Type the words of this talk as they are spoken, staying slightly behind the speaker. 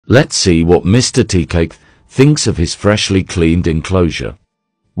Let's see what Mr. Teacake thinks of his freshly cleaned enclosure.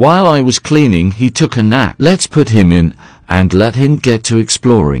 While I was cleaning, he took a nap. Let's put him in and let him get to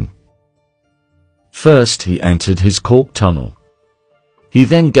exploring. First, he entered his cork tunnel. He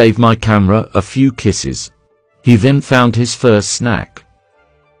then gave my camera a few kisses. He then found his first snack.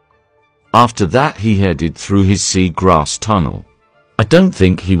 After that, he headed through his seagrass tunnel. I don't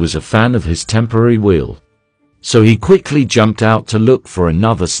think he was a fan of his temporary wheel, so he quickly jumped out to look for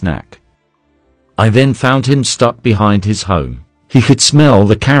another snack. I then found him stuck behind his home. He could smell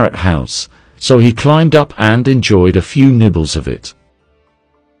the carrot house, so he climbed up and enjoyed a few nibbles of it.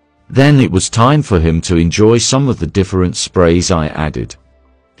 Then it was time for him to enjoy some of the different sprays I added.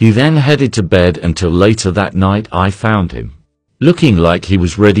 He then headed to bed until later that night I found him, looking like he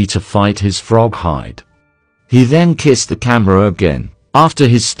was ready to fight his frog hide. He then kissed the camera again. After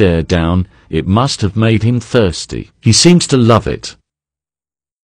his stare down, it must have made him thirsty. He seems to love it.